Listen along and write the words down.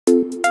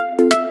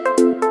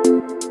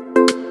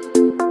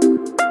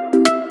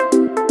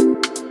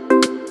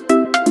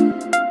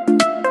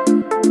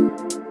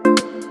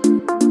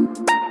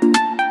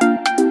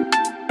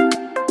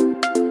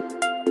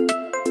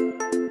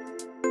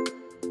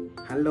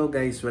Hello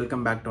guys,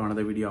 welcome back to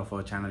another video of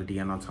our channel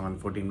TN07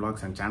 14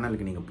 vlogs and channel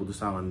ku neenga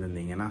pudusa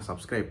vandindinga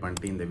subscribe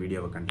pannite indha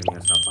video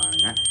continuously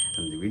paarenga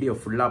and video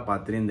full ah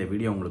paathire indha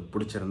video ungalku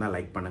pidichirundha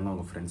like pannunga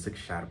unga friends ku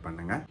share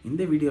pannunga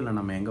indha video la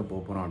nama enga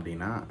poporom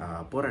appadina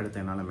pora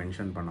edutha enala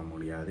mention panna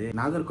mudiyadhu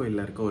Nagercoil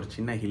la irukka or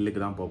chinna hill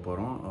ku dhaan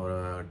poporom or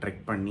trek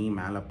panni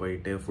mela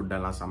poitte food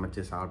alla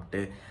samachu saapte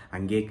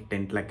ange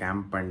tent la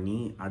camp panni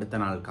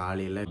adutha naal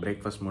kaaliyila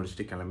breakfast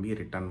mudichittu kelambi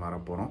return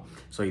vara porom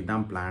so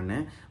idhan plan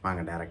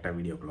vaanga direct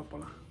video kulla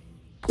polam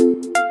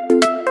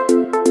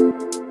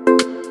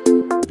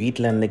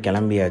வீட்ல இருந்து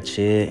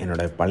கிளம்பியாச்சு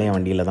என்னோட பழைய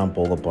வண்டியில தான்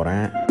போக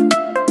போறேன்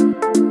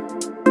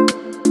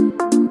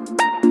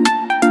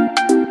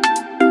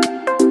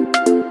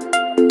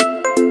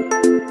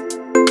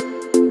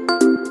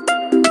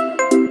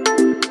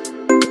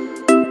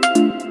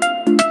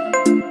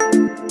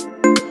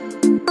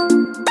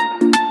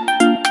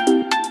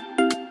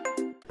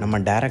நம்ம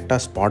டைரக்டா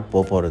ஸ்பாட்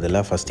போறதில்ல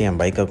ஃபர்ஸ்ட் என்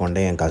பைக்கை கொண்டு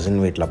என் கசின்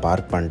வீட்ல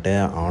பார்க் பண்ணிட்டு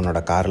அவனோட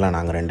கார்ல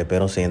நாங்க ரெண்டு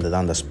பேரும் சேர்ந்து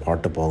தான் அந்த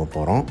ஸ்பாட் போக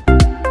போறோம்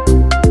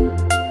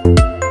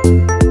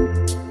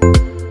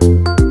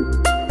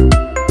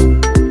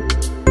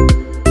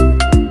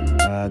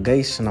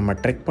கைஸ் நம்ம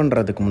ட்ரெக்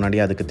பண்ணுறதுக்கு முன்னாடி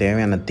அதுக்கு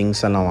தேவையான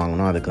திங்ஸ் எல்லாம்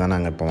வாங்கணும் அதுக்கு தான்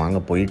நாங்கள் இப்போ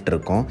வாங்க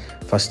போயிட்டுருக்கோம்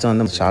ஃபஸ்ட்டு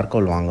வந்து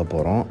சார்கோல் வாங்க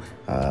போகிறோம்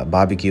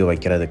பார்பிக்யூ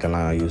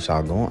வைக்கிறதுக்கெல்லாம் யூஸ்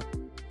ஆகும்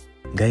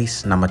கைஸ்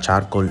நம்ம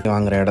சார்கோல்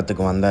வாங்குகிற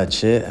இடத்துக்கு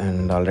வந்தாச்சு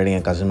அண்ட் ஆல்ரெடி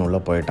என் கசின் உள்ளே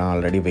போயிட்டான்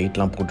ஆல்ரெடி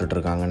வெயிட்லாம்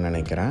போட்டுட்ருக்காங்கன்னு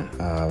நினைக்கிறேன்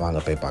வாங்க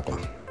போய்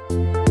பார்க்கலாம்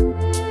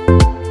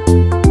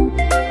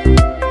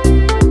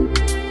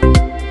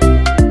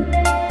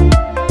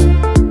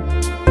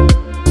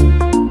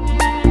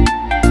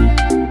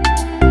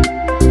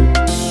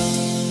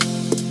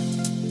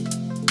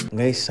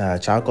கைஸ்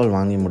சார்கோல்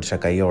வாங்கி முடிச்ச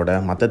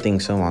கையோட மற்ற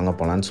திங்ஸும் வாங்க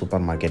போகலான்னு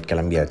சூப்பர் மார்க்கெட்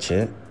கிளம்பியாச்சு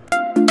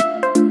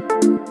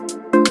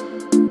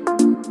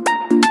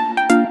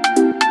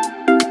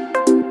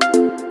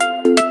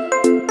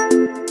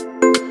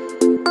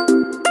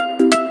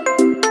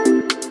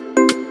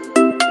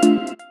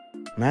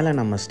மேலே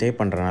நம்ம ஸ்டே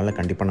பண்ணுறனால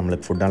கண்டிப்பாக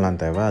நம்மளுக்கு ஃபுட்டெல்லாம்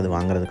தேவை அது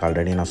வாங்குறதுக்கு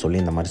ஆல்ரெடி நான் சொல்லி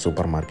இந்த மாதிரி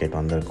சூப்பர் மார்க்கெட்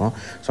வந்திருக்கோம்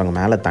ஸோ அங்கே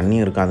மேலே தண்ணி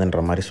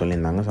இருக்காதுன்ற மாதிரி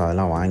சொல்லியிருந்தாங்க ஸோ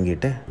அதெல்லாம்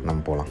வாங்கிட்டு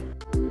நம்ம போகலாம்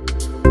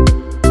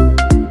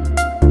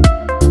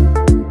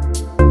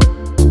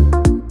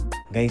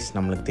கைஸ்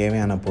நம்மளுக்கு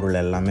தேவையான பொருள்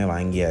எல்லாமே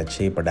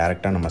வாங்கியாச்சு இப்போ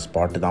டேரெக்டாக நம்ம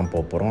ஸ்பாட்டு தான்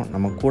போகிறோம்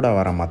நம்ம கூட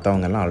வர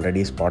மற்றவங்கெல்லாம்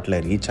ஆல்ரெடி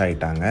ஸ்பாட்டில் ரீச்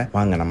ஆகிட்டாங்க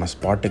வாங்க நம்ம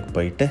ஸ்பாட்டுக்கு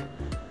போயிட்டு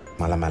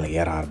மலை மேலே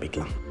ஏற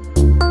ஆரம்பிக்கலாம்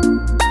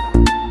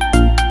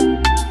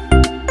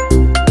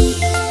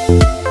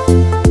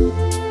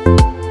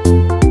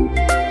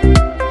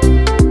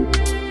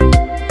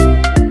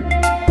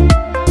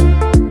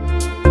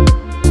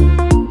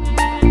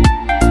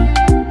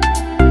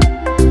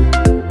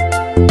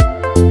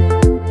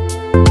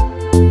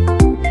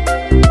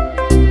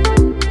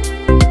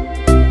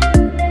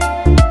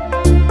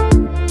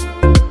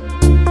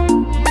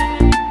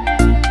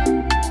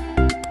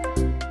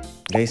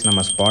கைஸ்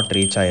நம்ம ஸ்பாட்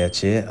ரீச்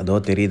ஆயாச்சு அதோ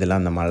தெரியுதுல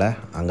அந்த மலை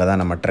அங்கே தான்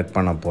நம்ம ட்ரெக்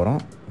பண்ண போகிறோம்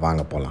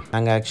வாங்க போகலாம்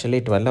நாங்கள் ஆக்சுவலி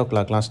 12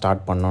 o'clockலாம்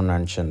ஸ்டார்ட் பண்ணோன்னு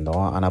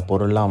நினச்சிருந்தோம் ஆனால்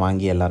பொருள்லாம்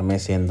வாங்கி எல்லாருமே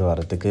சேர்ந்து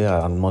வரதுக்கு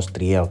ஆல்மோஸ்ட்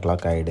 3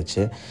 o'clock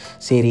ஆகிடுச்சு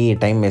சரி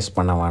டைம் வேஸ்ட்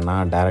பண்ண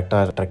வேணாம்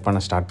டேரெக்டாக ட்ரெக்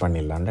பண்ண ஸ்டார்ட்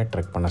பண்ணிடலான்னு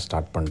ட்ரெக் பண்ண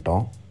ஸ்டார்ட்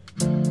பண்ணிட்டோம்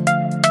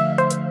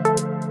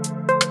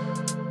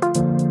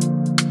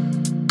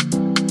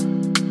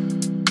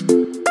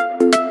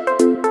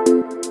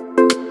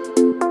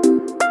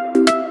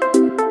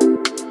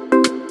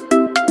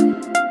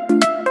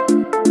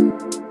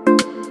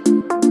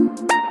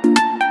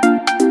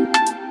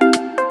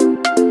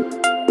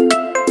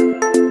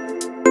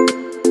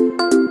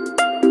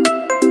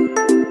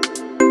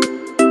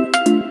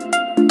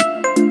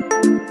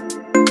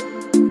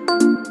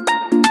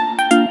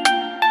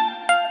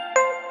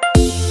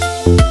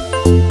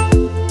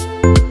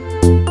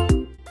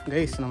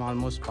கைஸ் நம்ம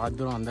ஆல்மோஸ்ட் பாதி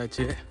தூரம்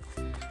வந்தாச்சு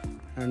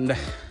அண்டு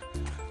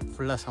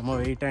ஃபுல்லாக செம்ம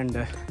வெயிட்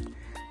அண்டு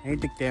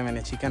நைட்டுக்கு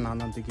தேவையான சிக்கன்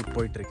நான் தான் தூக்கிட்டு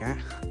போயிட்டுருக்கேன்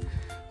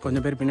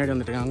கொஞ்சம் பேர் பின்னாடி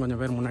வந்துட்டுருக்காங்க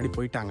கொஞ்சம் பேர் முன்னாடி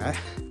போயிட்டாங்க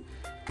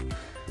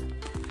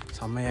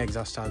செம்மையாக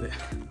எக்ஸாஸ்ட் ஆகுது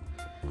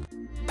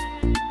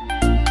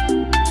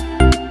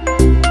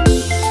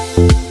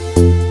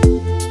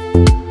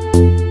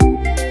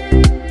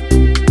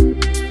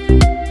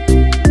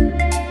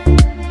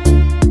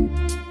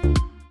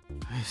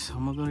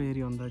செம்ம தூரம்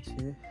ஏறி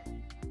வந்தாச்சு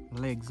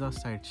நல்லா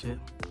எக்ஸாஸ்ட் ஆகிடுச்சு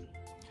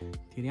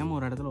தெரியாமல்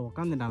ஒரு இடத்துல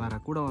உட்காந்துட்டான் வேறு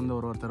கூட வந்து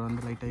ஒருத்தர்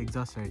வந்து லைட்டாக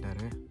எக்ஸாஸ்ட்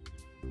ஆகிட்டார்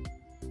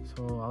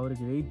ஸோ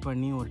அவருக்கு வெயிட்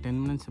பண்ணி ஒரு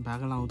 10 minutes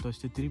பேக்கெல்லாம் ஊற்ற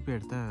வச்சுட்டு திருப்பி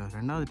எடுத்த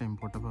ரெண்டாவது டைம்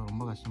போட்டப்போ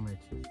ரொம்ப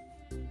கஷ்டமாயிடுச்சு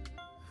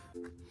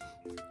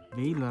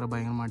வெயில் வேறு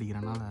பயங்கரமாக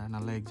அடிக்கிறனால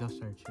நல்லா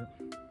எக்ஸாஸ்ட் ஆகிடுச்சு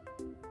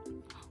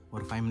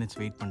ஒரு 5 minutes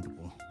வெயிட் பண்ணிட்டு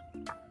போவோம்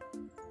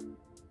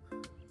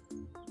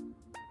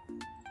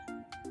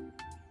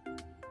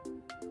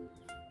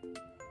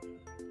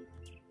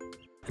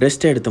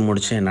ரெஸ்ட் எடுத்து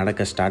முடிச்சு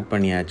நடக்க ஸ்டார்ட்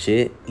பண்ணியாச்சு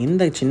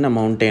இந்த சின்ன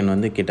மவுண்டெயின்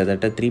வந்து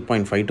கிட்டத்தட்ட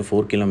 3.5 to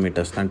 4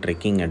 kilometers தான்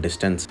ட்ரெக்கிங்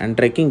டிஸ்டன்ஸ் அண்ட்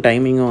ட்ரெக்கிங்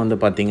டைமிங்கும் வந்து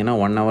பார்த்தீங்கன்னா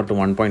 1 hour to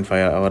 1.5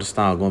 hours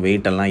தான் ஆகும்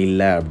வெயிட் எல்லாம்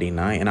இல்லை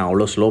அப்படின்னா ஏன்னா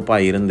அவ்வளோ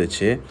ஸ்லோப்பாக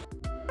இருந்துச்சு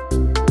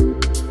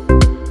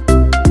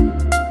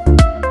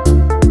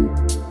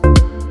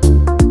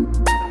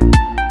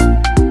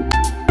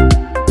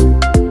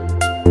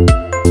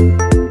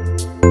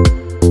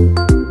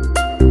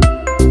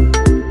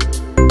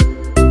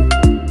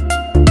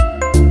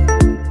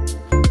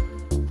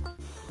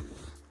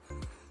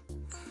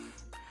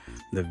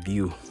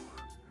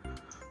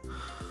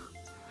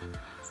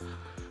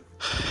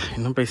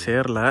இன்னும் போய்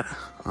சேரல,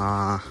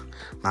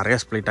 நிறைய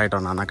ஸ்ப்ளிட்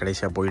ஆகிட்டோம். நான் தான்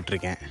கடைசியாக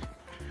போயிட்டுருக்கேன்.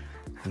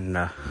 அண்ட்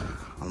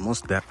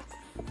ஆல்மோஸ்ட் தேர்.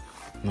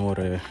 இன்னும்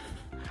ஒரு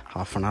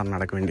 ½ அன் ஹவர்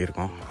நடக்க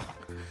வேண்டியிருக்கோம்.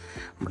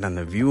 பட்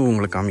அந்த வியூ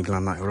உங்களுக்கு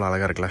காமிக்கலாம் தான், எவ்வளோ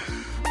அழகாக இருக்குல்ல.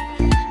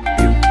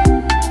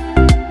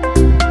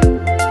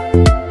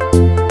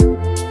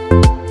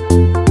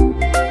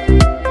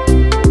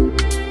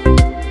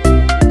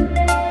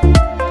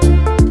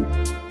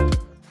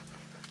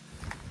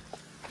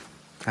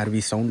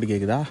 அருவி சவுண்டு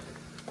கேட்குதா?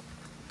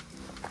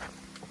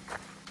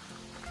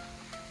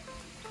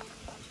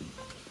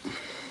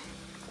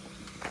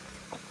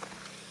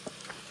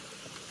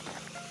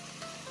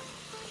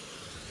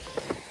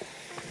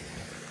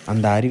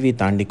 அந்த அருவி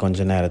தாண்டி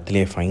கொஞ்ச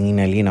நேரத்திலே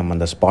ஃபைனலி நம்ம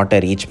அந்த ஸ்பாட்டை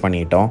ரீச்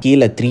பண்ணிட்டோம்.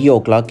 கீழே 3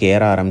 o'clock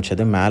ஏற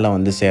ஆரம்பிச்சது, மேலே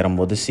வந்து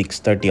சேரும்போது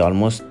 6:30,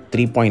 ஆல்மோஸ்ட்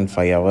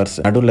 3.5 hours.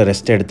 நடுவில்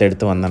ரெஸ்ட்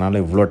எடுத்து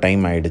வந்தனால இவ்வளோ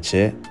டைம்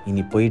ஆகிடுச்சு.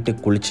 இனி போயிட்டு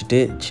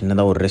குளிச்சுட்டு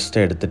சின்னதாக ஒரு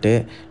ரெஸ்ட்டை எடுத்துகிட்டு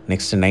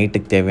நெக்ஸ்ட்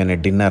நைட்டுக்கு தேவையான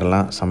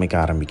டின்னர்லாம் சமைக்க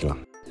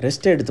ஆரம்பிக்கலாம்.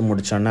 ரெஸ்ட் எடுத்து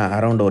முடித்தோன்னே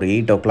அரௌண்ட் ஒரு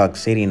 8 o'clock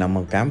சரி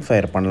நம்ம கேம்ப்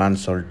ஃபயர்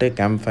பண்ணலான்னு சொல்லிட்டு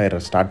கேம்ப்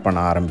ஃபயர் ஸ்டார்ட் பண்ண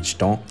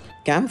ஆரம்பிச்சிட்டோம்.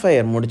 கேம்ப்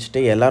ஃபயர் முடிச்சுட்டு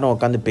எல்லோரும்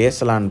உட்காந்து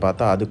பேசலான்னு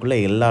பார்த்தா அதுக்குள்ளே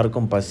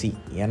எல்லாருக்கும் பசி.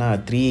 ஏன்னா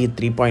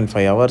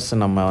 3.5 hours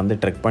நம்ம வந்து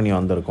ட்ரெக் பண்ணி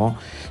வந்திருக்கோம்.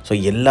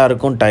 ஸோ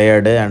எல்லாருக்கும்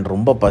டயர்டு அண்ட்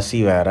ரொம்ப பசி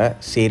வேறு.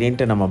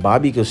 சரின்ட்டு நம்ம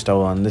பார்பிக்யூ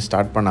ஸ்டவ் வந்து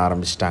ஸ்டார்ட் பண்ண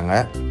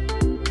ஆரம்பிச்சிட்டாங்க.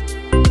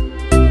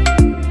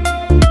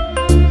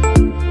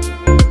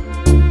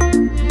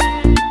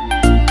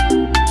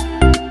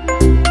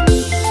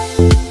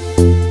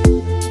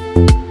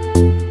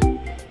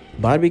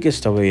 பார்பிக்யூ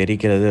ஸ்டவ்வை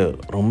எரிக்கிறது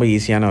ரொம்ப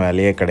ஈஸியான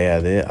வேலையே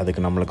கிடையாது.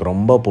 அதுக்கு நம்மளுக்கு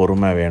ரொம்ப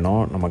பொறுமை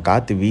வேணும். நம்ம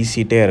காற்று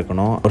வீசிகிட்டே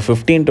இருக்கணும். ஒரு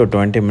 15 to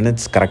 20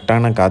 minutes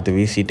கரெக்டான காற்று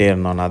வீசிகிட்டே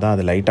இருந்தோம்னா தான்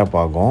அது லைட்டாக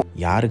ஆகும்.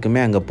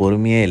 யாருக்குமே அங்கே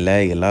பொறுமையே இல்லை.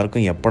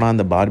 எல்லாருக்கும் எப்போனா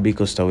அந்த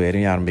பார்பிக்யூ ஸ்டவ்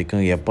எரிய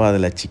ஆரம்பிக்கும், எப்போ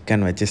அதில்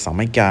சிக்கன் வச்சு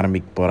சமைக்க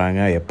ஆரம்பிக்க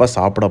போகிறாங்க, எப்போ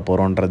சாப்பிட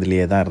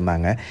போகிறோன்றதுலையே தான்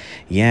இருந்தாங்க.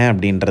 ஏன்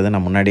அப்படின்றத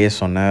நான் முன்னாடியே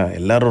சொன்னேன்.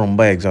 எல்லோரும்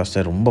ரொம்ப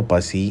எக்ஸாஸ்டட், ரொம்ப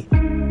பசி.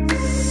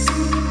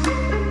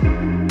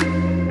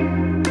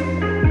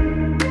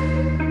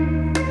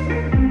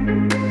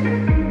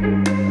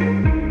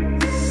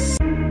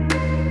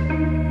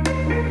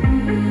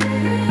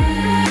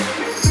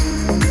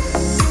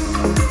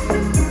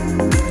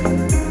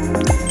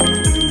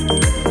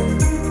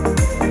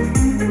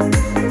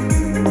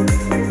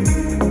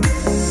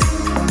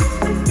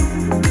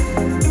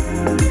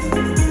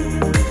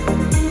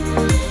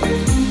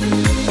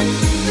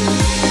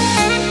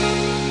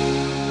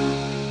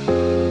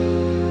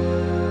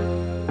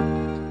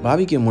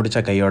 பார்பிக்யூ முடித்த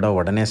கையோட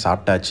உடனே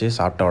சாப்பிட்டாச்சு.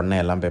 சாப்பிட்ட உடனே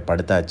எல்லாம் போய்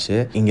படுத்தாச்சு.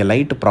 இங்கே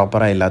லைட்டு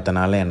ப்ராப்பராக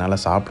இல்லாதனால என்னால்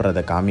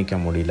சாப்பிட்றத காமிக்க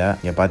முடியல.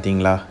 இங்கே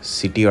பார்த்தீங்களா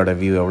சிட்டியோட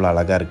வியூ எவ்வளோ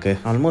அழகாக இருக்குது.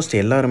 ஆல்மோஸ்ட்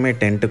எல்லாருமே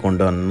டென்ட்டு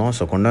கொண்டு வந்தோம்.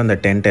 ஸோ கொண்டு வந்த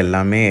டென்ட்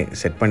எல்லாமே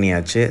செட்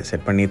பண்ணியாச்சு.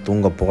 செட் பண்ணி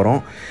தூங்க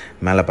போகிறோம்.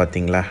 மேலே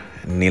பார்த்தீங்களா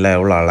நிலா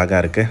எவ்வளோ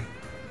அழகாக இருக்குது.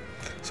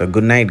 So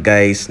good night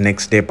guys,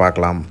 next day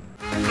பார்க்கலாம்.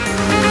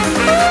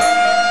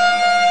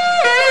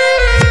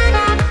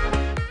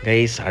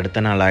 கைஸ் அடுத்த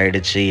நாள்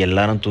ஆகிடுச்சு,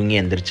 எல்லோரும் தூங்கி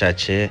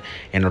எந்திரிச்சாச்சு.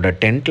 என்னோடய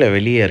டென்ட்டில்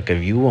வெளியே இருக்க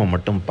வியூவை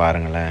மட்டும்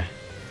பாருங்களேன்,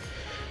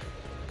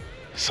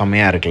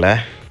 செம்மையாக இருக்குல்ல.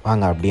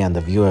 வாங்க அப்படியே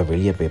அந்த வியூவை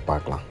வெளியே போய்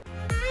பார்க்கலாம்.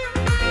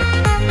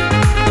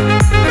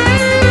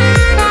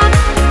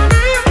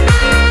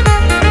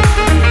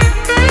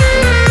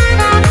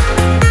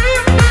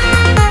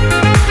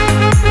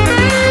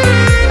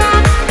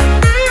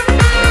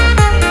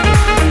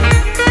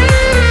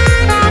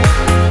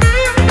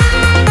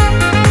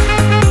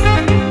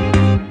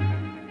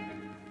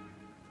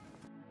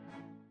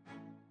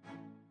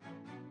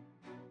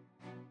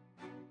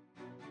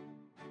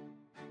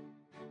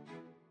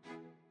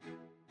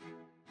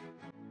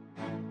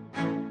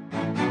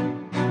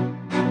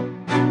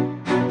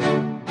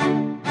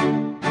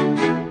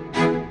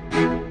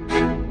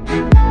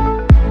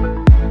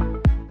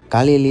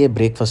 காலையிலேயே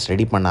பிரேக்ஃபாஸ்ட்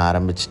ரெடி பண்ண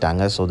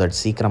ஆரம்பிச்சிட்டாங்க. ஸோ தட்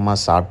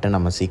சீக்கிரமாக சாப்பிட்டு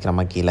நம்ம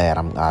சீக்கிரமாக கீழே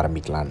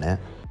ஆரம்பிக்கலான்னு.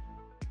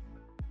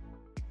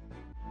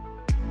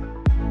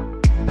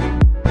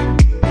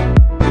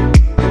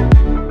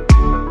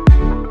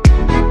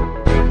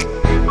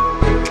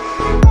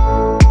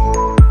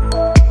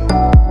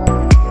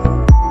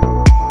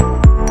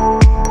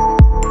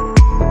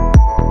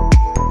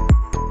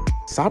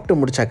 சாப்பிட்டு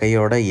முடித்த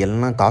கையோட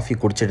எல்லாம் காஃபி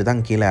குடிச்சிட்டு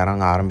தான் கீழே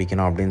இறங்க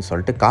ஆரம்பிக்கணும் அப்படின்னு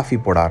சொல்லிட்டு காஃபி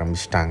போட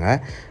ஆரம்பிச்சிட்டாங்க.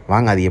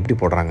 வாங்க அது எப்படி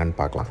போடுறாங்கன்னு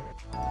பார்க்கலாம்.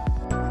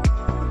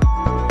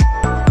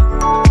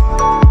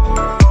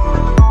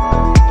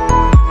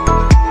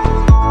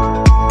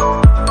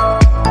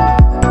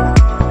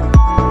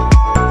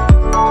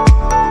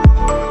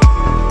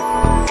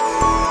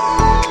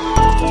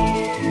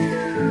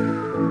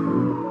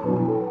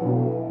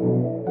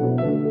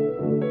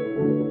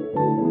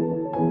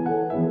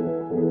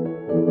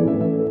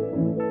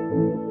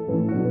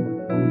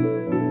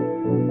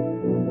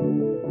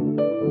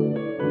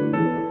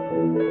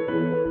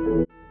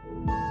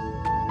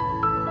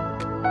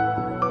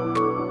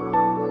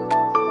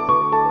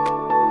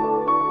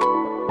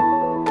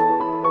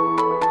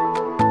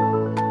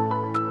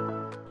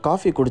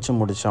 காஃபி குடிச்சு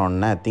முடித்த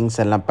உடனே திங்ஸ்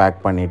எல்லாம் பேக்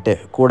பண்ணிவிட்டு,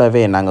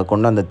 கூடவே நாங்கள்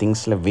கொண்டு வந்த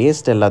திங்ஸில்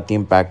வேஸ்ட்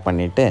எல்லாத்தையும் பேக்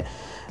பண்ணிவிட்டு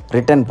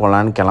ரிட்டர்ன்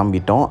போகலான்னு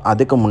கிளம்பிட்டோம்.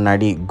 அதுக்கு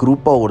முன்னாடி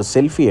குரூப்பாக ஒரு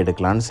செல்ஃபி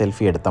எடுக்கலான்னு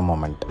செல்ஃபி எடுத்த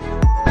மொமெண்ட்.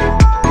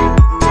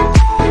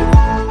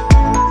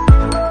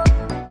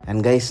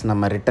 அண்ட் கைஸ்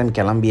நம்ம ரிட்டன்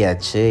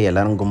கிளம்பியாச்சு.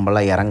 எல்லோரும்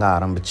கும்பலாக இறங்க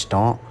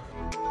ஆரம்பிச்சிட்டோம்.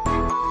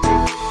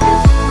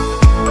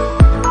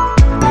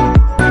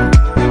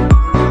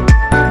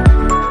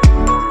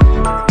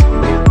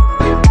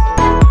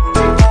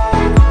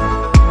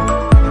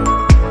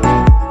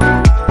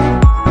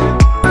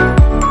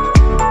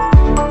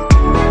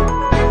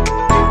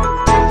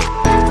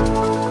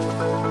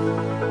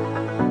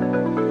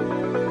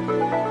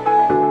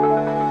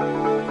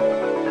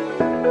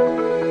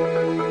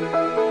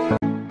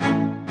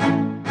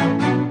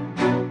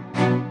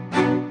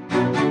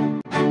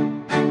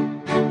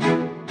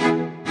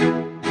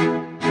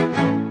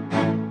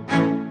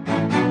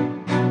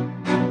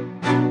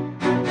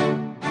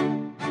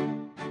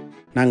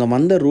 நாங்கள்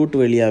வந்த ரூட்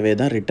வழியாகவே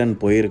தான் ரிட்டன்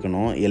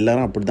போயிருக்கணும்.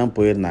 எல்லோரும் அப்படி தான்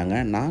போயிருந்தாங்க.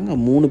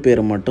 நாங்கள் 3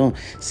 பேர் மட்டும்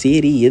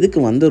சரி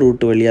எதுக்கு வந்த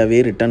ரூட் வழியாகவே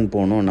ரிட்டன்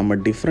போகணும், நம்ம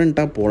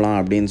டிஃப்ரெண்ட்டாக போகலாம்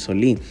அப்படின்னு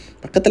சொல்லி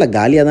பக்கத்தில்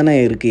காலியாக தானே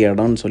இருக்குது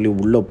இடம்னு சொல்லி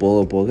உள்ளே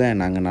போக போக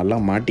நாங்கள் நல்லா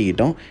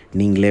மாட்டிக்கிட்டோம்.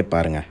 நீங்களே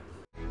பாருங்கள்.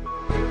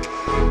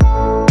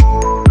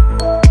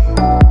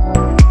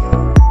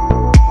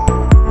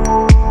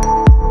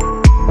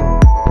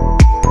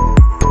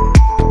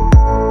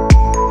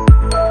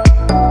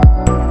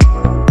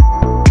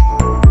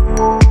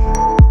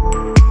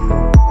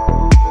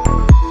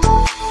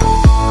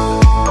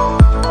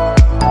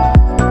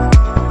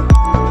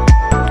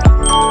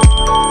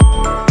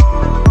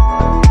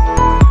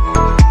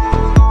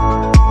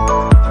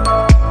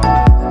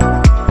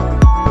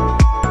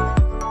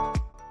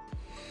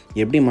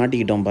 எப்படி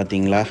மாட்டிக்கிட்டோம்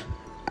பார்த்தீங்களா?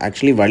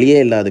 ஆக்சுவலி வழியே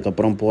இல்லை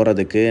அதுக்கப்புறம்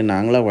போகிறதுக்கு.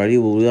 நாங்களாம் வழி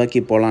உருவாக்கி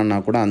போகலான்னா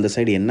கூட அந்த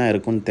சைடு என்ன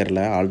இருக்குன்னு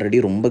தெரில. ஆல்ரெடி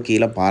ரொம்ப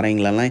கீழே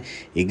பாறைங்களெல்லாம்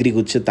எகிரி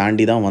குச்சி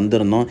தாண்டி தான்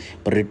வந்திருந்தோம்.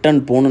 இப்போ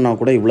ரிட்டன் போகணுன்னா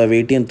கூட இவ்வளோ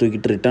வெயிட்டையும்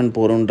தூக்கிட்டு ரிட்டன்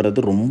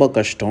போகிறோன்றது ரொம்ப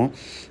கஷ்டம்.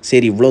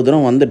 சரி இவ்வளோ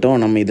தூரம்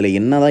வந்துட்டோம், நம்ம இதில்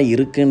என்ன தான்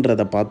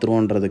இருக்குன்றதை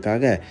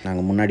பார்த்துருவோன்றதுக்காக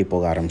நாங்கள் முன்னாடி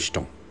போக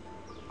ஆரம்பிச்சிட்டோம்.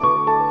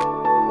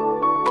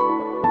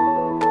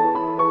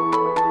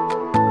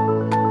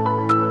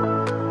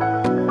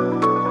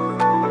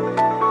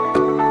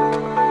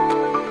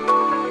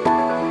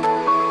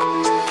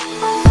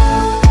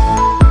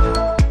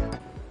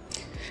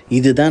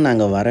 இதுதான்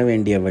நாங்கள் வர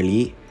வேண்டிய வழி.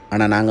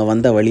 ஆனால் நாங்கள்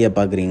வந்த வழியை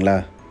பார்க்குறீங்களா?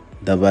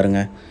 இதை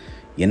பாருங்கள்,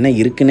 என்ன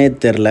இருக்குன்னே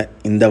தெரில.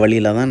 இந்த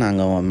வழியில் தான்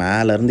நாங்கள்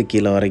மேலேருந்து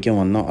கீழே வரைக்கும்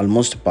வந்தோம்.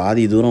 ஆல்மோஸ்ட்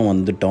பாதி தூரம்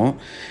வந்துட்டோம்.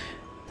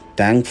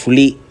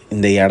 தேங்க்ஃபுல்லி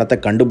இந்த இடத்த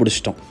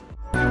கண்டுபிடிச்சிட்டோம்.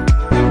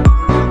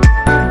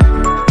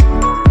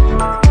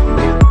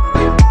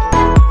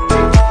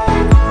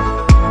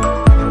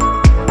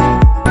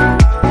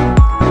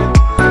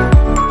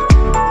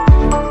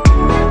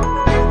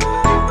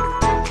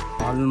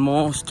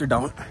 Almost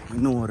down.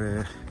 இன்னும் ஒரு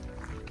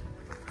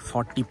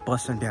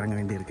 40% இறங்க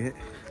வேண்டியிருக்கு.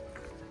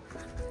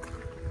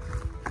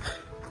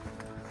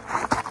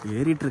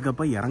 ஏறிட்டு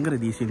இருக்கப்ப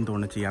இறங்குறது ஈஸின்னு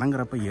தோணுச்சு,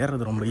 இறங்குறப்ப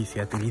ஏறுறது ரொம்ப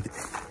ஈஸியாக தெரியுது.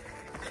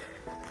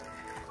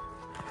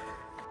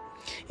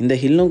 இந்த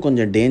ஹில்லும்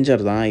கொஞ்சம்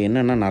டேஞ்சர் தான்.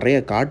 என்னென்னா நிறைய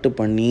காட்டு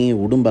பண்ணி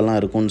உடும்பெல்லாம்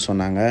இருக்கும்னு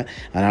சொன்னாங்க.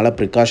 அதனால்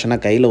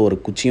ப்ரிகாஷனாக கையில் ஒரு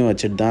குச்சியும்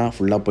வச்சுட்டு தான்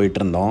ஃபுல்லாக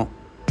போயிட்டு இருந்தோம்.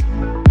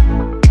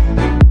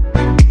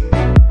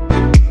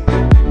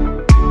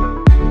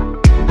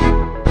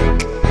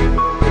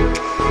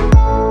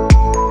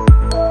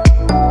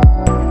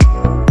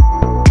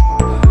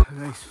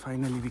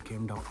 Finally we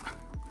came down.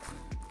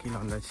 கீழே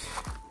வந்தாச்சு.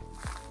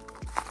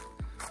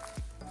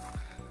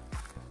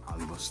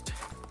 ஆல்மோஸ்ட்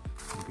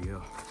இப்படியோ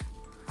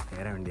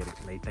ஏற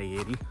வேண்டியிருக்கு. லைட்டாக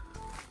ஏறி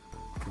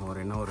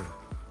என்ன ஒரு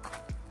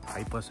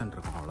 5%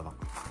 இருக்கும், அவ்வளோதான்.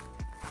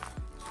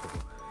 ஸோ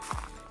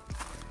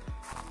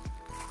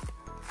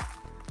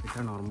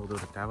ரிட்டர்ன் வரும்போது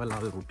ஒரு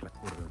தேவையில்லாத ரூட்டில்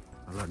ஒரு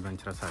நல்ல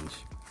அட்வென்ச்சரஸாக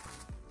இருந்துச்சு.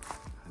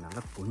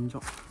 அதனால்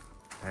கொஞ்சம்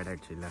டயர்ட்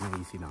ஆகிடுச்சு. இல்லைன்னா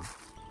ஈஸி தான்.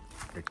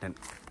 ரிட்டன்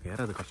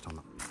ஏறது கஷ்டம்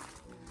தான்.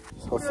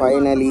 ஸோ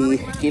ஃபைனலி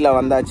கீழே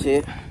வந்தாச்சு.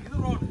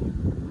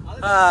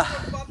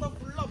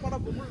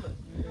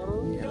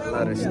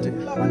 எல்லாம் ரெஸ்ட்டு.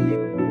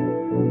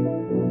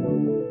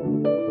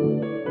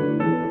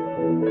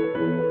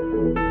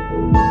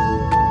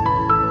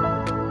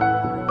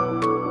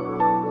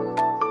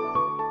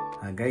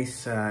 கைஸ்,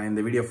 இந்த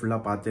வீடியோ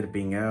ஃபுல்லாக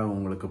பார்த்துருப்பீங்க.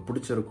 உங்களுக்கு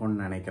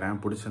பிடிச்சிருக்கும்னு நினைக்கிறேன்.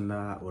 பிடிச்சிருந்தா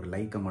ஒரு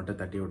லைக்கை மட்டும்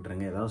தட்டி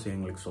விட்டுருங்க. ஏதாவது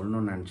எங்களுக்கு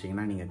சொல்லணும்னு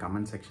நினச்சிங்கன்னா நீங்கள்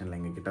கமெண்ட் செக்ஷனில்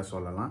எங்ககிட்ட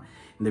சொல்லலாம்.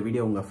 இந்த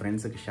வீடியோ உங்கள்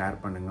ஃப்ரெண்ட்ஸுக்கு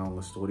ஷேர் பண்ணுங்கள்,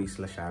 உங்கள்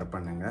ஸ்டோரிஸில் ஷேர்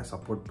பண்ணுங்கள்,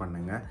 சப்போர்ட்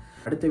பண்ணுங்கள்.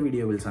 அடுத்த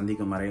வீடியோவில்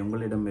சந்திக்கும் வரை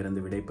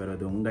உங்களிடமிருந்து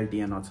விடைபெறுவது உங்கள்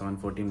TN07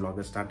 14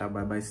 vlogger. Tata,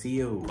 by by, see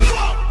you.